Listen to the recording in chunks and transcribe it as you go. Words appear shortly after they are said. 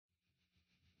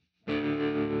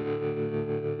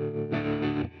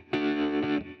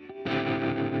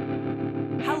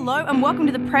Hello and welcome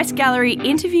to the Press Gallery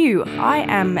interview. I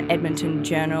am Edmonton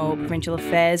Journal Provincial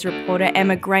Affairs reporter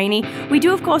Emma Graney. We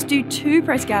do, of course, do 2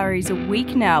 press galleries a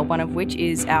week now, one of which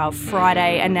is our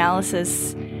Friday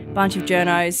analysis, bunch of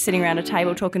journos sitting around a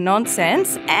table talking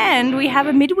nonsense, and we have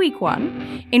a midweek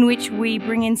one in which we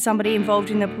bring in somebody involved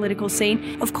in the political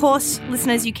scene. Of course,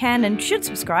 listeners, you can and should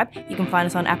subscribe. You can find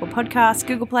us on Apple Podcasts,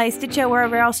 Google Play, Stitcher,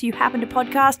 wherever else you happen to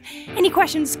podcast. Any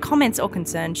questions, comments or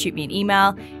concerns, shoot me an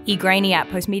email,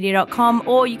 egraney@postmedia.com,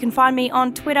 or you can find me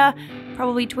on Twitter,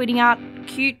 probably tweeting out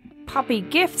cute puppy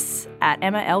gifs at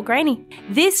Emma L. Graney.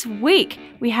 This week,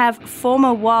 we have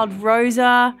former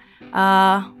Wildrose,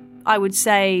 I would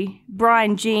say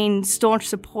Brian Jean, staunch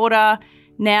supporter.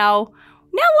 Now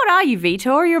what are you,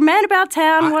 Vitor? You're a man about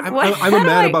town. I'm a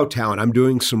man about town. I'm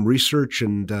doing some research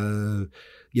and,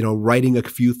 writing a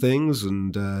few things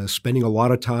and spending a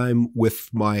lot of time with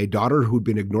my daughter who'd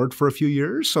been ignored for a few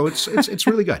years. So it's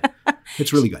really good.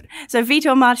 It's really good. So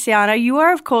Vitor Marciano, you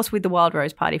were, of course, with the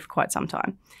Wildrose Party for quite some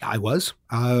time. I was.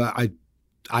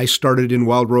 I started in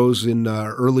Wildrose in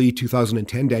early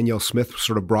 2010. Danielle Smith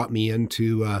sort of brought me in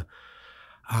to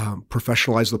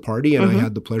professionalize the party, and I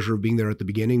had the pleasure of being there at the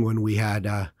beginning when we had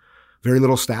very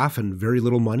little staff and very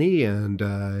little money, and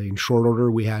in short order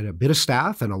we had a bit of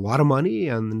staff and a lot of money,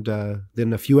 and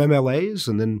then a few MLAs,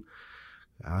 and then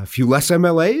a few less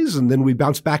MLAs, and then we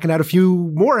bounced back and had a few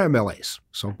more MLAs.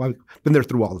 So I've been there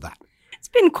through all of that. It's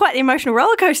been quite the emotional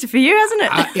roller coaster for you, hasn't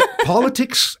it?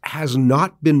 Politics has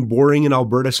not been boring in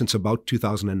Alberta since about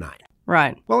 2009.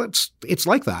 Right. Well, it's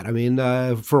like that. I mean,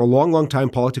 for a long, long time,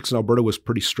 politics in Alberta was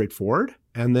pretty straightforward.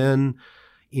 And then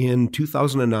in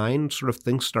 2009, sort of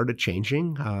things started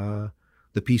changing.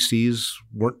 The PCs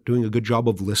weren't doing a good job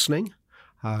of listening.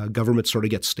 Government sort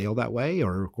of gets stale that way,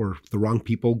 or the wrong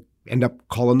people end up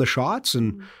calling the shots.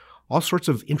 And all sorts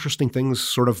of interesting things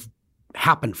sort of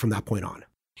happened from that point on.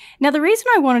 Now, the reason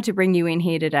I wanted to bring you in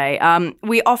here today,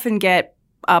 we often get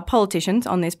politicians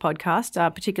on this podcast,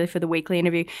 particularly for the weekly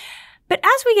interview. But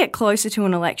as we get closer to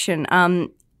an election,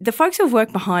 the folks who have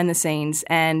worked behind the scenes,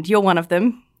 and you're one of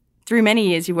them, through many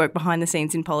years you worked behind the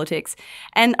scenes in politics,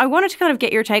 and I wanted to kind of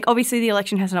get your take. Obviously, the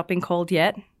election has not been called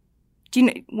yet.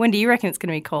 When do you reckon it's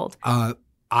going to be called?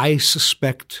 I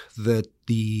suspect that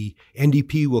the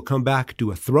NDP will come back, do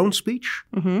a throne speech,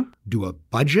 do a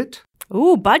budget.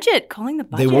 Ooh, budget, calling the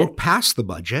budget. They won't pass the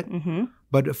budget,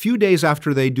 but a few days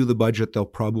after they do the budget, they'll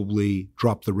probably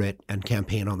drop the writ and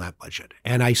campaign on that budget.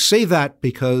 And I say that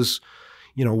because,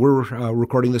 we're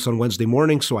recording this on Wednesday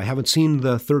morning, so I haven't seen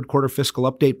the third quarter fiscal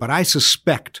update, but I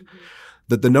suspect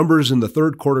that the numbers in the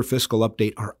third quarter fiscal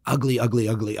update are ugly, ugly,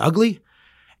 ugly, ugly.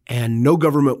 And no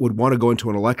government would want to go into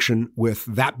an election with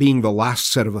that being the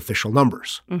last set of official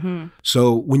numbers.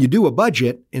 So when you do a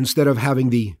budget, instead of having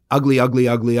the ugly, ugly,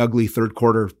 ugly, ugly third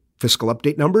quarter fiscal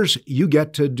update numbers, you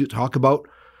get to talk about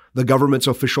the government's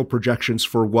official projections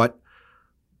for what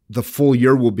the full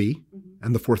year will be,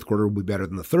 and the fourth quarter will be better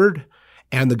than the third,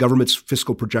 and the government's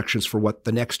fiscal projections for what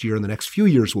the next year and the next few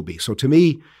years will be. So to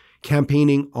me,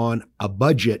 campaigning on a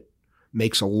budget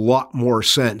makes a lot more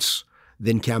sense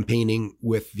than campaigning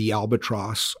with the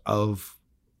albatross of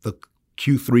the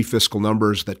Q3 fiscal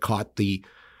numbers that caught the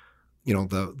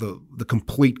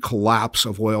complete collapse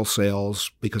of oil sales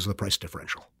because of the price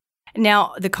differential.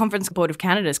 Now, the Conference Board of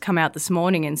Canada has come out this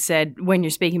morning and said, when you're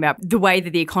speaking about the way that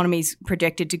the economy's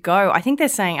projected to go, I think they're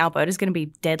saying Alberta's going to be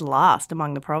dead last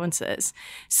among the provinces.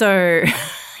 So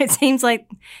it seems like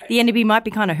the NDP might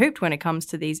be kind of hooped when it comes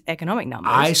to these economic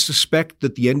numbers. I suspect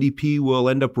that the NDP will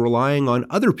end up relying on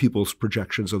other people's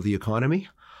projections of the economy.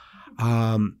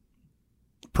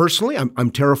 Personally,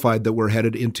 I'm terrified that we're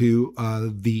headed into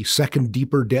the second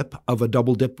deeper dip of a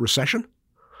double dip recession.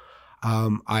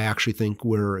 I actually think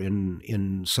we're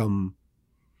in some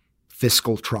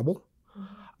fiscal trouble.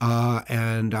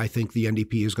 And I think the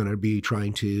NDP is going to be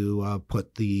trying to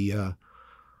put the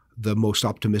most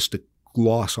optimistic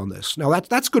gloss on this. Now,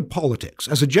 that's good politics.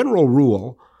 As a general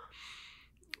rule,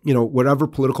 whatever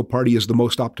political party is the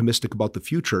most optimistic about the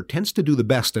future tends to do the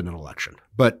best in an election.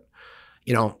 But,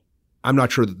 I'm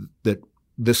not sure that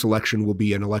this election will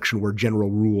be an election where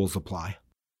general rules apply.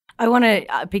 I want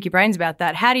to pick your brains about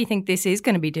that. How do you think this is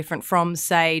going to be different from,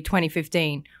 say,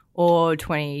 2015 or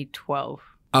 2012?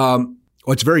 Well,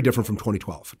 it's very different from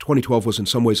 2012. 2012 was in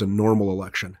some ways a normal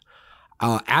election.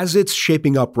 As it's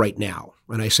shaping up right now,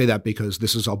 and I say that because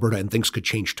this is Alberta and things could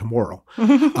change tomorrow.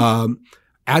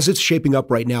 As it's shaping up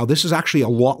right now, this is actually a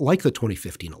lot like the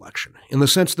 2015 election in the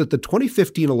sense that the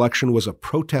 2015 election was a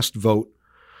protest vote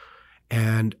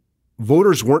and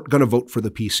voters weren't going to vote for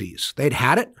the PCs. They'd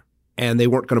had it and they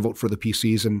weren't going to vote for the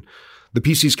PCs. And the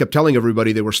PCs kept telling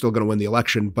everybody they were still going to win the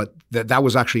election, but that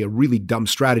was actually a really dumb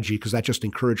strategy because that just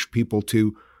encouraged people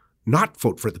to not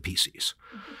vote for the PCs.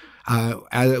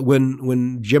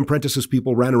 When Jim Prentice's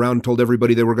people ran around and told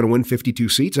everybody they were going to win 52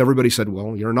 seats, everybody said,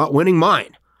 well, you're not winning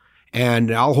mine.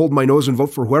 And I'll hold my nose and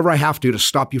vote for whoever I have to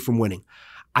stop you from winning.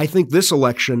 I think this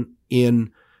election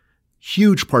in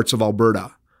huge parts of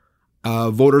Alberta,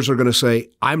 voters are going to say,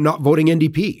 I'm not voting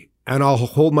NDP, and I'll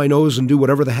hold my nose and do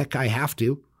whatever the heck I have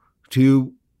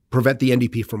to prevent the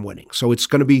NDP from winning. So it's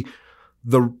going to be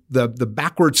the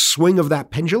backward swing of that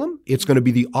pendulum. It's going to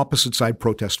be the opposite side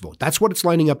protest vote. That's what it's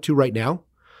lining up to right now.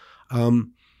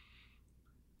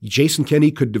 Jason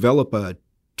Kenney could develop a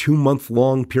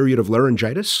 2-month-long period of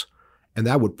laryngitis, and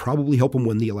that would probably help him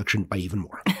win the election by even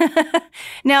more.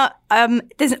 Now,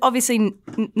 there's obviously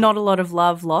not a lot of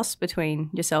love lost between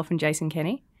yourself and Jason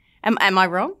Kenney. Am I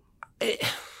wrong?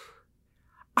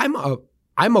 I'm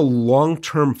a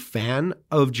long-term fan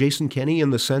of Jason Kenney in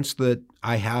the sense that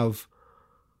I have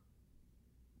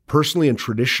personally and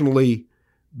traditionally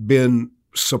been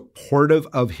supportive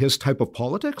of his type of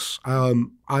politics.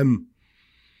 I'm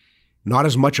not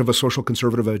as much of a social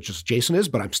conservative as just Jason is,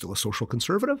 but I'm still a social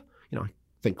conservative. I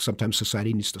think sometimes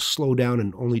society needs to slow down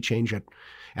and only change at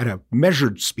a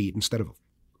measured speed instead of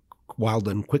wild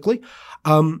and quickly.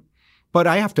 But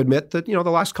I have to admit that, the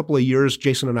last couple of years,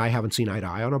 Jason and I haven't seen eye to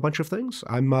eye on a bunch of things.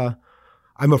 I'm a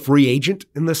free agent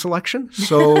in this election,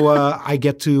 so I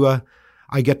get to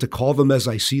call them as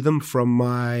I see them from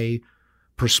my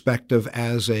perspective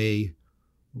as a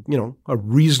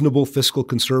reasonable fiscal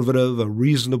conservative, a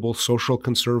reasonable social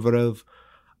conservative,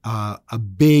 a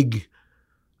big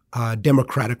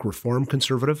democratic reform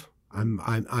conservative.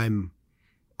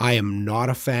 I am not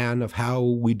a fan of how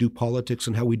we do politics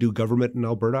and how we do government in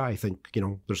Alberta. I think,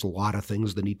 there's a lot of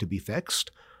things that need to be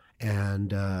fixed.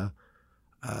 And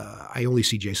I only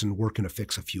see Jason working to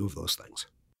fix a few of those things.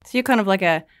 So you're kind of like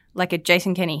a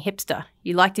Jason Kenney hipster.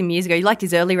 You liked him years ago. You liked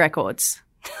his early records.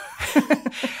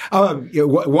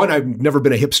 One, I've never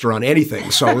been a hipster on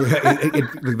anything, so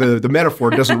the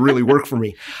metaphor doesn't really work for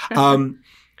me.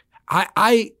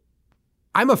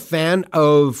 I'm a fan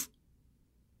of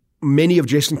many of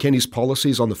Jason Kenney's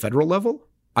policies on the federal level.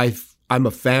 I'm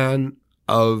a fan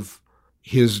of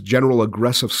his general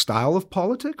aggressive style of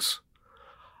politics.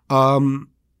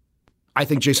 I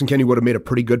think Jason Kenney would have made a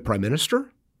pretty good prime minister.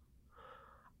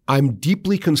 I'm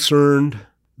deeply concerned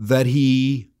that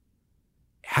he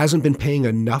hasn't been paying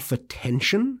enough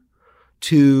attention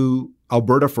to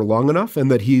Alberta for long enough, and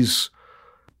that he's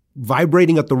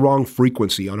vibrating at the wrong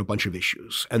frequency on a bunch of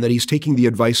issues, and that he's taking the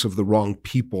advice of the wrong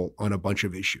people on a bunch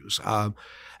of issues.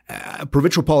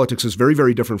 Provincial politics is very,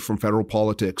 very different from federal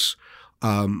politics.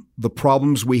 The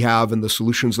problems we have and the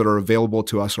solutions that are available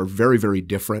to us are very, very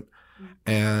different.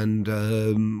 And,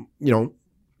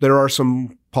 there are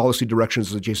some policy directions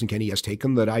that Jason Kenney has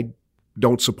taken that I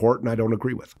don't support and I don't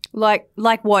agree with. Like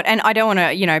what? And I don't want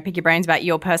to, pick your brains about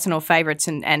your personal favourites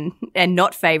and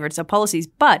not favourites of policies.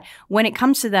 But when it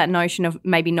comes to that notion of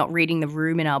maybe not reading the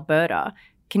room in Alberta,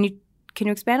 can you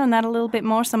expand on that a little bit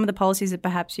more? Some of the policies that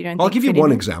perhaps you don't think I'll give you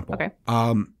one example. Okay.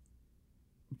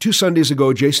 2 Sundays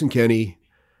ago, Jason Kenney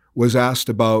was asked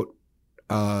about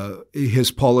his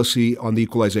policy on the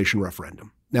equalization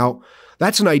referendum. Now,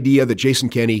 that's an idea that Jason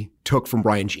Kenney took from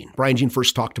Brian Jean. Brian Jean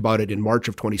first talked about it in March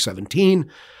of 2017.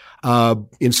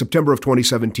 In September of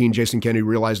 2017, Jason Kenney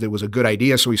realized it was a good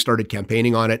idea, so he started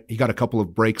campaigning on it. He got a couple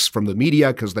of breaks from the media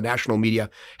because the national media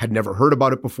had never heard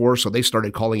about it before, so they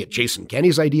started calling it Jason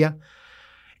Kenney's idea.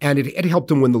 And it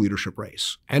helped him win the leadership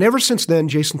race. And ever since then,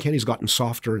 Jason Kenney's gotten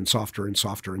softer and softer and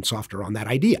softer and softer on that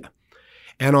idea.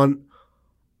 And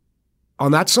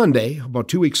on that Sunday, about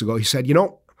 2 weeks ago, he said,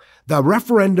 the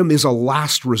referendum is a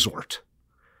last resort.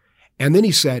 And then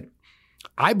he said,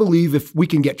 I believe if we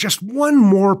can get just one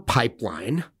more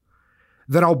pipeline,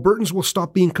 that Albertans will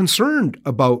stop being concerned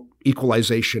about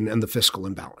equalization and the fiscal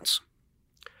imbalance.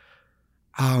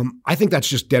 I think that's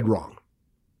just dead wrong.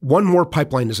 One more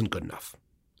pipeline isn't good enough.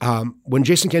 When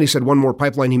Jason Kenney said one more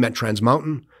pipeline, he meant Trans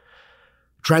Mountain.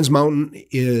 Trans Mountain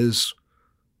is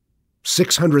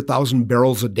 600,000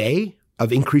 barrels a day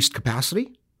of increased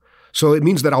capacity. So it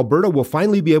means that Alberta will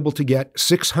finally be able to get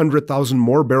 600,000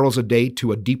 more barrels a day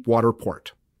to a deep water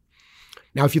port.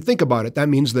 Now, if you think about it, that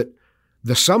means that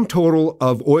the sum total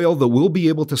of oil that we'll be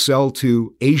able to sell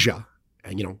to Asia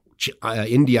and,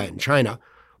 India and China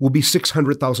will be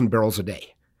 600,000 barrels a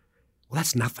day. Well,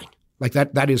 that's nothing.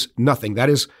 That is nothing. That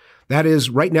is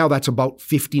right now, that's about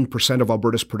 15% of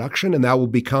Alberta's production, and that will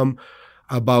become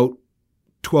about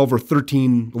 12 or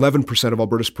 13, 11% of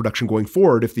Alberta's production going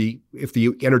forward if the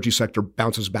energy sector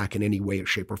bounces back in any way,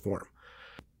 shape, or form.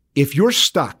 if you're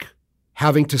stuck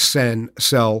having to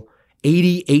sell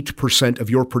 88% of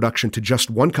your production to just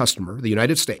one customer, the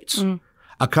United States,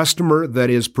 a customer that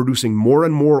is producing more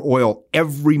and more oil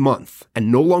every month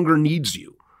and no longer needs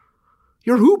you,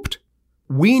 you're hooped.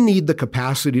 We need the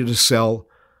capacity to sell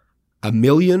 1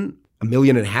 million, 1.5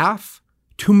 million,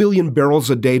 2 million barrels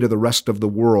a day to the rest of the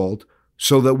world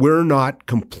so that we're not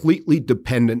completely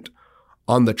dependent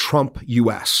on the Trump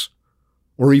U.S.,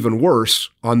 or even worse,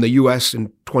 on the U.S.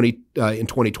 in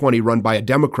 2020 run by a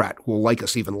Democrat who will like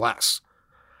us even less.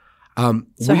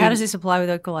 So how does this apply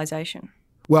with equalization?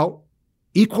 Well,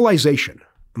 equalization,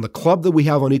 and the club that we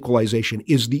have on equalization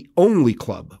is the only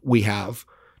club we have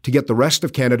to get the rest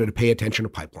of Canada to pay attention to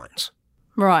pipelines.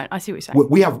 Right, I see what you're saying.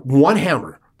 We have one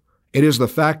hammer. It is the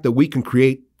fact that we can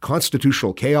create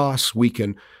constitutional chaos. We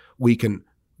can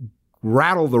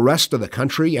rattle the rest of the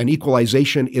country, and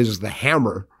equalization is the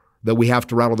hammer that we have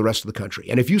to rattle the rest of the country.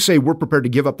 And if you say we're prepared to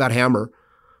give up that hammer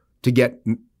to get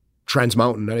Trans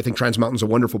Mountain, and I think Trans Mountain's a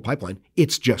wonderful pipeline,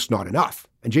 it's just not enough.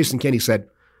 And Jason Kenney said,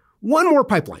 one more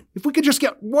pipeline. If we could just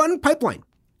get one pipeline.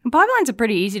 And pipelines are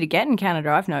pretty easy to get in Canada,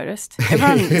 I've noticed.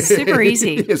 Everyone's super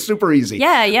easy. It's super easy.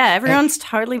 Yeah. Everyone's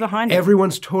totally behind them.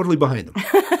 Everyone's totally behind them.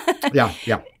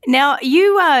 Yeah. Now,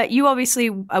 you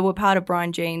obviously were part of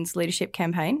Brian Jean's leadership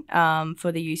campaign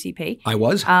for the UCP. I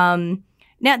was.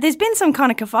 Now, there's been some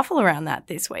kind of kerfuffle around that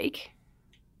this week.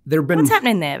 What's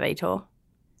happening there, Vitor?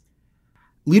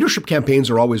 Leadership campaigns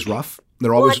are always rough.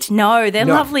 They're always what? No, they're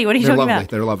lovely. What are you talking about?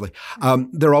 They're lovely.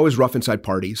 They're always rough inside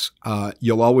parties.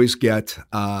 You'll always get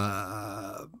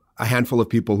a handful of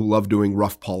people who love doing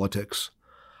rough politics.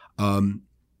 And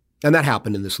that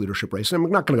happened in this leadership race. And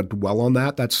I'm not going to dwell on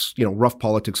that. That's, rough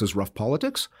politics is rough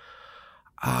politics.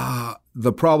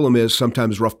 The problem is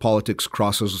sometimes rough politics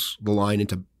crosses the line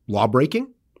into law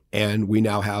breaking. And we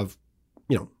now have,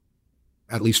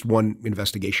 at least one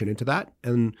investigation into that.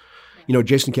 And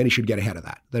Jason Kenney should get ahead of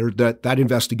that. That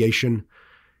investigation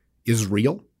is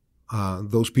real.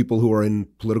 Those people who are in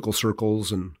political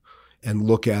circles and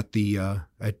look at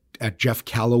at Jeff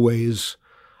Callaway's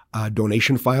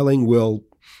donation filing will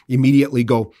immediately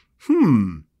go,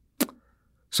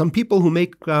 some people who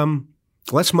make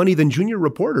less money than junior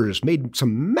reporters made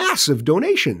some massive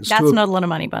donations. That's not a lot of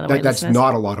money, by the way. That's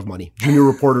not a lot of money. Junior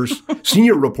reporters,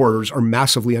 senior reporters are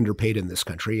massively underpaid in this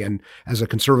country. And as a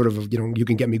conservative, you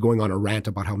can get me going on a rant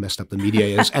about how messed up the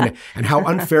media is and how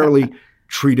unfairly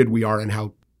treated we are and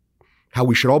how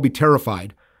we should all be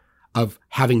terrified of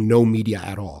having no media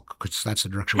at all, because that's the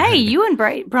direction we're heading. You and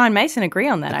Brian Mason agree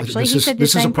on that, actually. He said the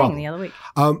same thing the other week.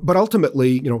 But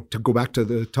ultimately, to go back to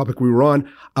the topic we were on,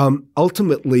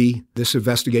 ultimately, this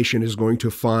investigation is going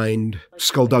to find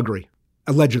skullduggery.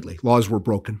 Allegedly, laws were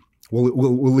broken.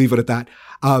 We'll leave it at that.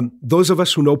 Those of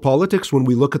us who know politics, when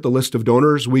we look at the list of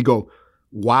donors, we go,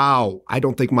 wow, I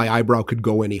don't think my eyebrow could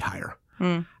go any higher.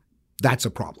 That's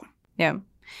a problem. Yeah.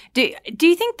 Do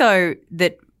you think, though,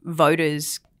 that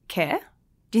voters care?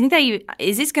 Do you think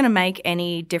is this going to make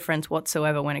any difference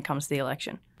whatsoever when it comes to the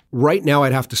election? Right now,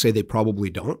 I'd have to say they probably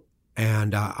don't.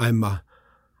 And I'm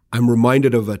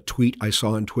reminded of a tweet I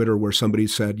saw on Twitter where somebody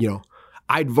said,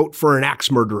 I'd vote for an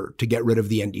axe murderer to get rid of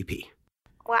the NDP.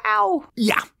 Wow.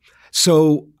 Yeah.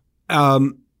 So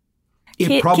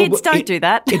kids don't do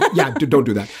that. Don't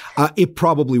do that. It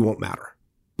probably won't matter.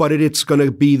 But it's going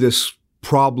to be this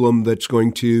problem that's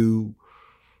going to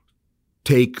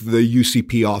take the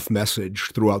UCP off message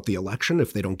throughout the election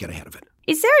if they don't get ahead of it.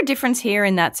 Is there a difference here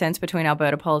in that sense between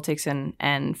Alberta politics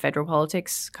and federal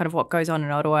politics, kind of what goes on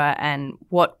in Ottawa and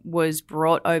what was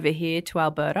brought over here to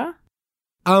Alberta?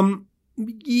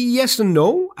 Yes and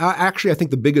no. Actually, I think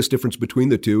the biggest difference between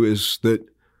the two is that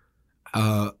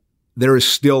there is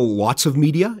still lots of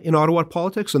media in Ottawa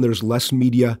politics and there's less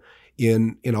media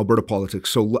in Alberta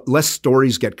politics. So less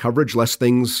stories get coverage, less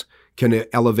things can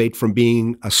elevate from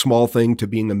being a small thing to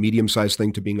being a medium-sized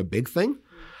thing to being a big thing.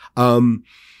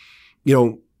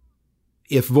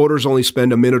 If voters only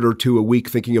spend a minute or two a week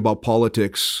thinking about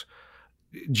politics,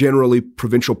 generally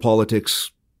provincial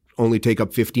politics only take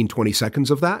up 15, 20 seconds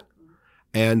of that.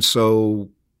 And so,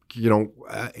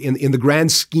 in the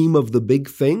grand scheme of the big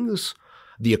things,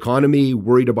 the economy,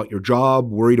 worried about your job,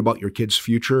 worried about your kid's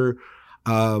future,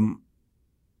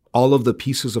 all of the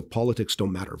pieces of politics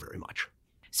don't matter very much.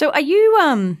 So are you,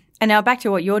 and now back to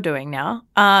what you're doing now.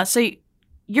 So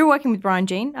you're working with Brian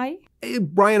Jean, are you?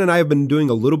 Brian and I have been doing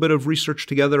a little bit of research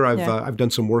together. I've done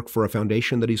some work for a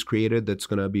foundation that he's created that's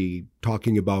going to be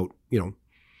talking about,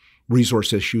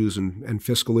 resource issues and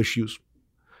fiscal issues,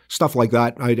 stuff like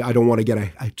that. I don't want to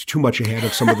get too much ahead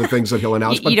of some of the things that he'll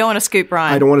announce. You don't want to scoop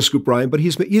Brian. I don't want to scoop Brian, but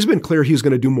he's been clear he's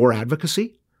going to do more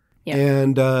advocacy. Yeah.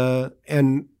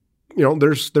 And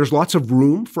there's lots of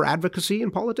room for advocacy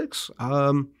in politics.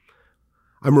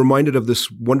 I'm reminded of this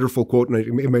wonderful quote, and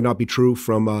it may not be true,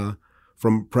 from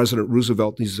President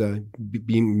Roosevelt. He's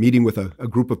meeting with a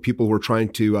group of people who are trying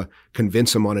to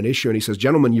convince him on an issue, and he says,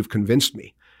 "Gentlemen, you've convinced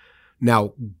me.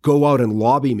 Now go out and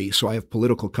lobby me so I have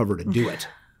political cover to do it."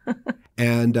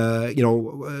 And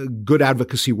good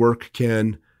advocacy work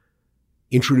can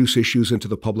introduce issues into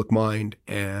the public mind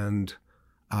and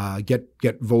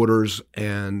get voters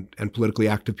and politically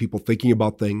active people thinking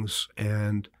about things,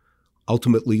 and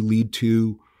ultimately lead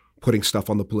to putting stuff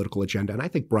on the political agenda. And I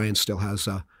think Brian still has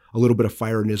a little bit of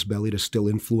fire in his belly to still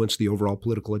influence the overall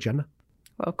political agenda.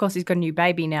 Well, of course, he's got a new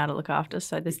baby now to look after,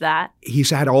 so there's that. He's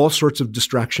had all sorts of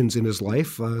distractions in his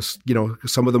life.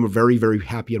 Some of them are very, very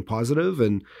happy and positive,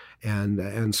 and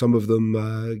some of them,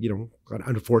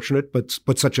 unfortunate,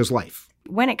 but such is life.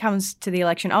 When it comes to the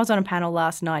election, I was on a panel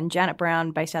last night, and Janet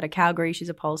Brown, based out of Calgary, she's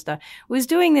a pollster, was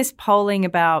doing this polling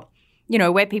about,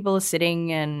 where people are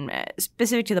sitting and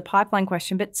specific to the pipeline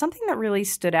question. But something that really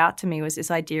stood out to me was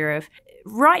this idea of,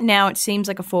 right now it seems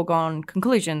like a foregone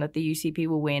conclusion that the UCP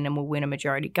will win and will win a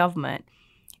majority government.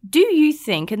 Do you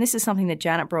think, and this is something that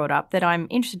Janet brought up that I'm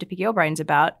interested to pick your brains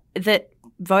about, that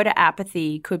voter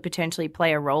apathy could potentially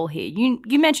play a role here?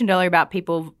 You mentioned earlier about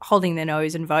people holding their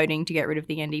nose and voting to get rid of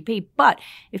the NDP, but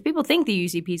if people think the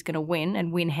UCP is going to win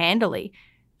and win handily,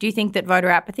 do you think that voter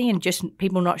apathy and just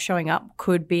people not showing up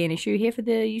could be an issue here for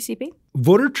the UCP?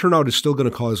 Voter turnout is still going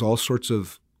to cause all sorts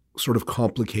of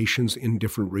complications in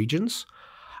different regions.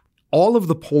 All of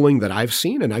the polling that I've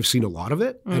seen, and I've seen a lot of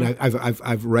it, and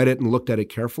I've read it and looked at it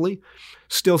carefully,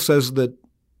 still says that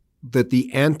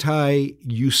the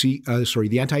anti-NDP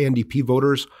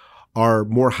voters are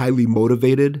more highly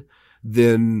motivated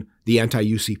than the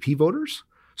anti-UCP voters.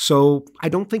 So I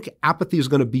don't think apathy is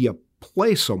going to be a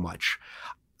play so much.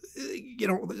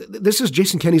 This is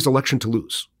Jason Kenney's election to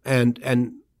lose, and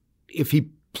if he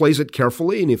plays it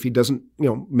carefully and if he doesn't,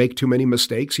 make too many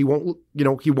mistakes, he won't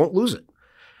lose it.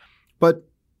 But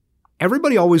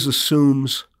everybody always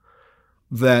assumes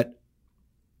that,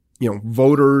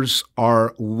 voters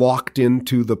are locked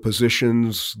into the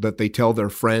positions that they tell their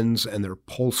friends and their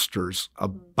pollsters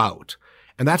about.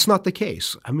 And that's not the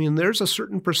case. I mean, there's a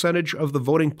certain percentage of the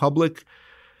voting public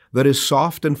that is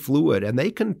soft and fluid, and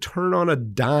they can turn on a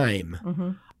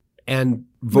dime and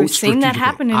vote. We've seen that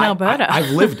happen in Alberta.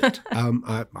 I've lived it.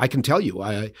 I can tell you,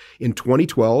 in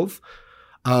 2012,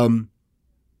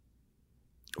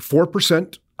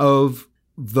 4% of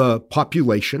the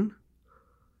population,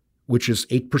 which is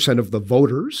 8% of the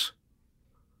voters,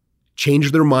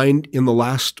 changed their mind in the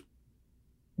last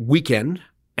weekend,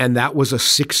 and that was a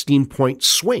 16-point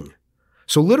swing.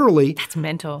 So literally— That's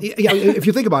mental. Yeah, if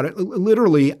you think about it,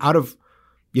 literally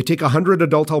you take 100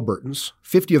 adult Albertans,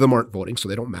 50 of them aren't voting, so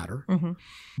they don't matter.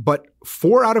 But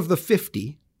 4 out of the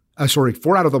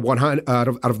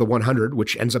 100,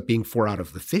 which ends up being 4 out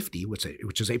of the 50, which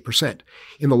is 8%,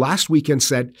 in the last weekend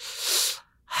said,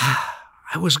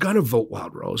 I was going to vote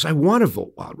Wildrose. I want to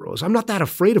vote Wildrose. I'm not that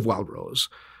afraid of Wildrose.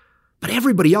 But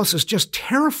everybody else is just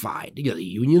terrified. The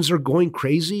unions are going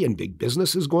crazy, and big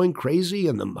business is going crazy,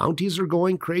 and the Mounties are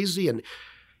going crazy. And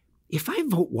if I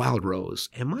vote Wildrose,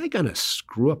 am I going to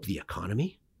screw up the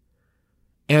economy?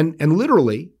 And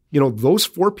literally, those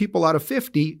 4 people out of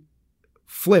 50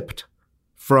 flipped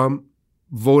from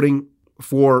voting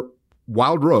for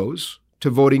Wildrose to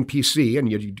voting PC, and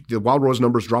the Wildrose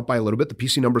numbers drop by a little bit, the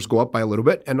PC numbers go up by a little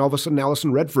bit, and all of a sudden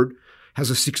Alison Redford has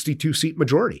a 62-seat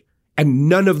majority. And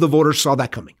none of the voters saw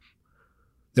that coming.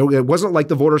 It wasn't like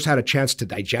the voters had a chance to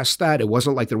digest that. It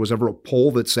wasn't like there was ever a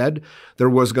poll that said there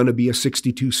was going to be a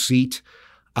 62-seat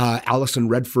Alison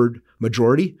Redford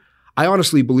majority. I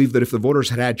honestly believe that if the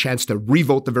voters had had a chance to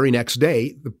revote the very next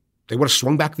day, they would have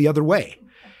swung back the other way.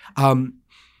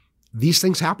 These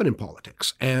things happen in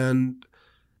politics. And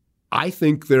I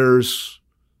think there's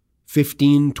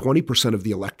 15, 20% of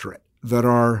the electorate that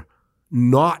are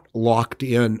not locked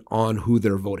in on who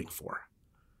they're voting for.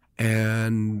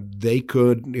 And they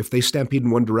could, if they stampede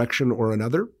in one direction or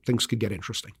another, things could get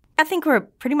interesting. I think we're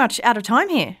pretty much out of time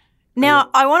here. Now,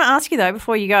 I want to ask you, though,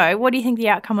 before you go, what do you think the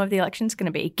outcome of the election is going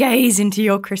to be? Gaze into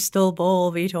your crystal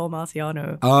ball, Vitor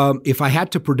Marciano. If I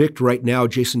had to predict right now,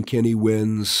 Jason Kenney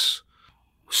wins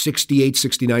 68,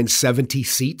 69, 70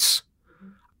 seats.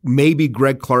 Maybe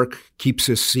Greg Clark keeps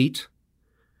his seat.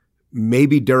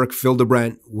 Maybe Derek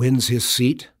Fildebrandt wins his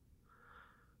seat.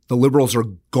 The Liberals are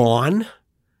gone,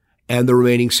 and the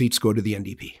remaining seats go to the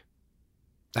NDP.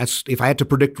 That's, if I had to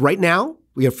predict right now,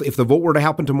 if the vote were to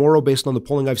happen tomorrow based on the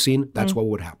polling I've seen, that's what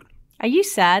would happen. Are you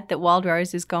sad that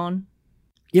Wildrose is gone?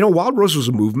 Wildrose was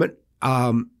a movement,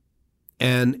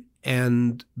 and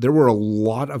And there were a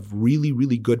lot of really,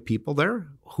 really good people there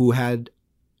who had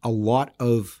a lot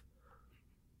of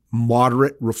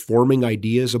moderate reforming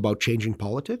ideas about changing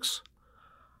politics.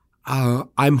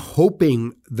 I'm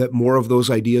hoping that more of those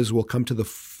ideas will come to the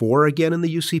fore again in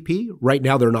the UCP. Right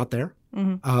now, they're not there.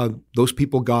 Mm-hmm. Those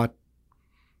people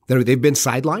they've been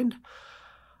sidelined.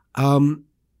 I'm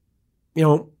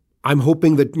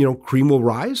hoping that, cream will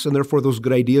rise and therefore those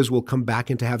good ideas will come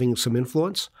back into having some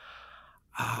influence.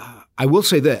 I will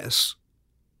say this.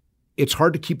 It's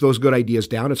hard to keep those good ideas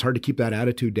down. It's hard to keep that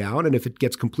attitude down. And if it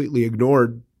gets completely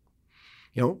ignored,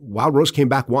 Wildrose came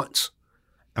back once.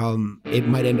 It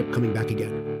might end up coming back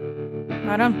again.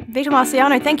 Right on. Vitor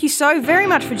Marciano, thank you so very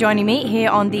much for joining me here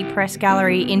on the Press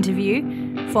Gallery interview.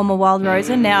 Former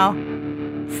Wildroser, now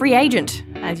free agent,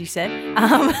 as you said.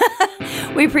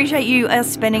 We appreciate you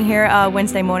spending here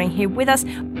Wednesday morning here with us.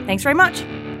 Thanks very much.